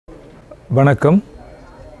வணக்கம்.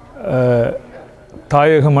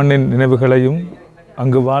 தாயக மண்ணின் நினைவுகளையும்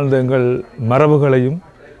அங்கு வாழ்ந்த எங்கள் மரபுகளையும்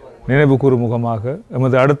நினைவு கூறும் முகமாக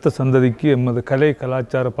எமது அடுத்த சந்ததிக்கு எமது கலை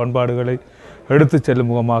கலாச்சார பண்பாடுகளை எடுத்துச் செல்லும்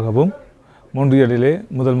முகமாகவும் மொன்றியலிலே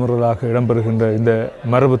முதல் முறையாக இடம்பெறுகின்ற இந்த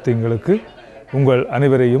மரபு திங்களுக்கு உங்கள்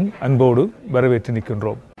அனைவரையும் அன்போடு வரவேற்று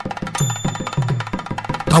நிற்கின்றோம்.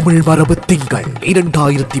 தமிழ் மரபு திங்கள்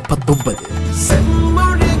 2019.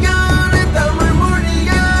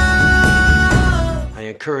 I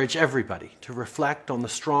encourage everybody to reflect on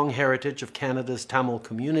the strong heritage of Canada's Tamoul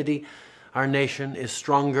community. Our nation is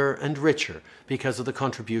stronger and richer because of the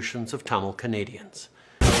contributions of Tamoul Canadians.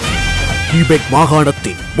 Quebec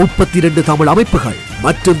மாகாணத்தின் 32 தமிழ் அமைப்புகள்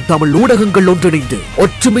மற்றும் தமிழ் ஊடகங்கள் ஒன்றிணைந்து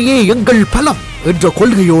ஒற்றுமையே எங்கள் பலம் என்ற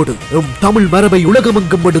கொள்கையோடு தமிழ் மரபை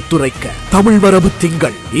உலகமெங்கும் எடுத்துரைக்க தமிழ் மரபு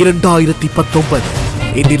திங்கள் 2019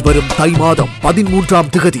 எதிர்வரும் தை மாதம்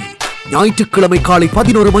 13ஆம் திகதி ஞாயிற்றுக்கிழமை காலை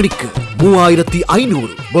 11 மணிக்கு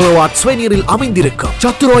 3500 Boulevard Souvenirல் அமைந்திருக்கும்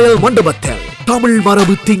Château Royal மண்டபத்தில் தமிழ்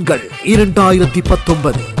மரபு திங்கள்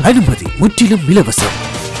 2019 அனுமதி முற்றிலும் இலவசம்.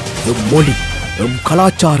 மொழி,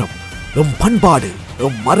 கலாச்சாரம், பண்பாடு,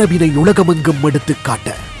 மரபினை உலகமெங்கும் எடுத்துக்காட்ட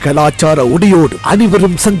கலாச்சார உடையோடு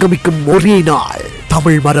அனைவரும் சங்கமிக்கும் ஒரே நாள்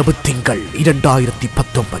தமிழ் மரபு திங்கள்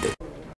 2019.